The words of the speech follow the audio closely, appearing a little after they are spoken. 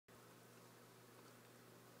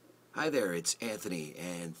Hi there, it's Anthony,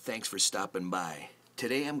 and thanks for stopping by.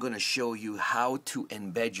 Today I'm going to show you how to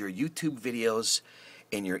embed your YouTube videos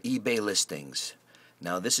in your eBay listings.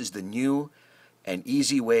 Now this is the new and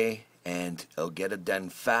easy way, and it'll get it done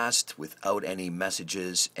fast without any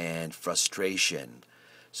messages and frustration.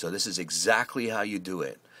 So this is exactly how you do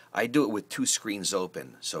it. I do it with two screens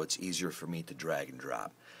open, so it's easier for me to drag and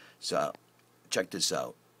drop. So check this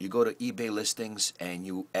out. You go to eBay listings and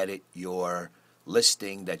you edit your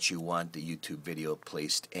listing that you want the YouTube video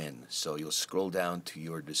placed in. So you'll scroll down to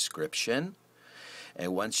your description,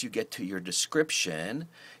 and once you get to your description,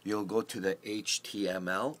 you'll go to the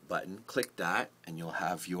HTML button, click that, and you'll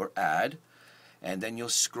have your ad. And then you'll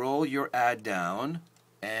scroll your ad down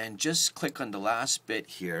and just click on the last bit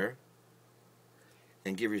here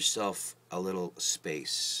and give yourself a little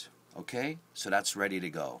space. Okay, so that's ready to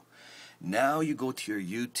go. Now you go to your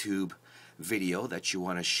YouTube video that you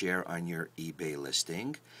want to share on your eBay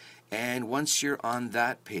listing, and once you're on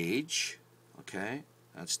that page, okay,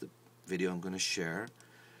 that's the video I'm going to share,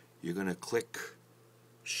 you're going to click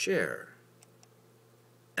share.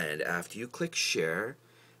 And after you click share,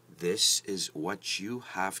 this is what you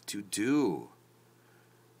have to do.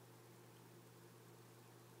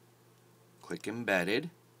 Click embedded,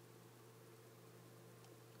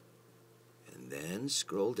 and then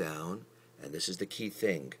scroll down. And this is the key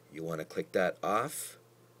thing. You want to click that off.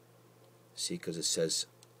 See, because it says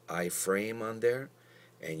iframe on there.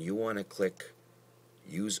 And you want to click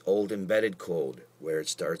use old embedded code where it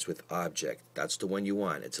starts with object. That's the one you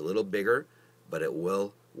want. It's a little bigger, but it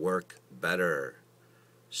will work better.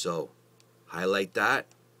 So highlight that.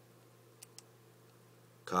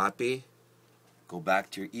 Copy. Go back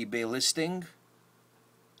to your eBay listing.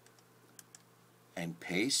 And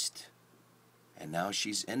paste. And now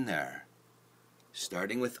she's in there.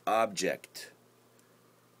 Starting with object.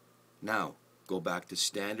 Now go back to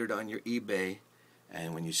standard on your eBay,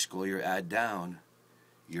 and when you scroll your ad down,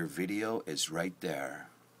 your video is right there.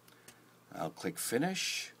 I'll click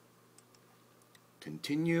finish,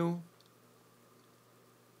 continue,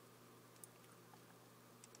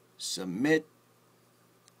 submit,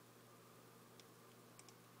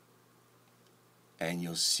 and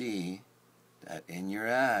you'll see that in your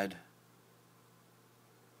ad,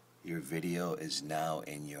 your video is now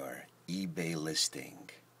in your eBay listing,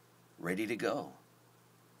 ready to go.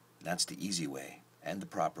 That's the easy way and the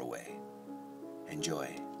proper way.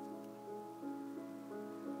 Enjoy.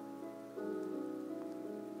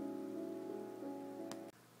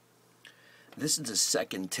 This is the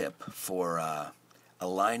second tip for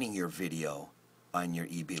aligning your video on your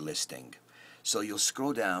eBay listing. So you'll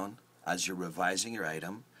scroll down as you're revising your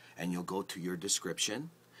item, and you'll go to your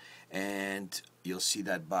description, and you'll see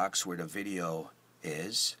that box where the video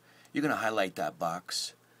is. You're going to highlight that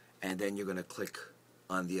box, and then you're going to click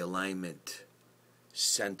on the alignment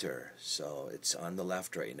center. So it's on the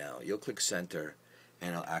left right now. You'll click center,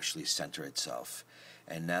 and it'll actually center itself.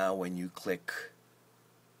 And now when you click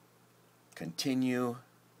continue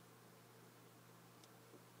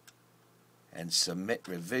and submit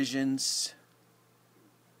revisions,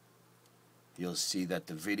 you'll see that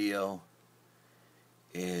the video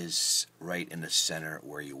is right in the center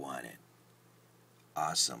where you want it.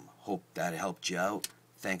 Awesome. Hope that helped you out.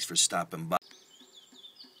 Thanks for stopping by.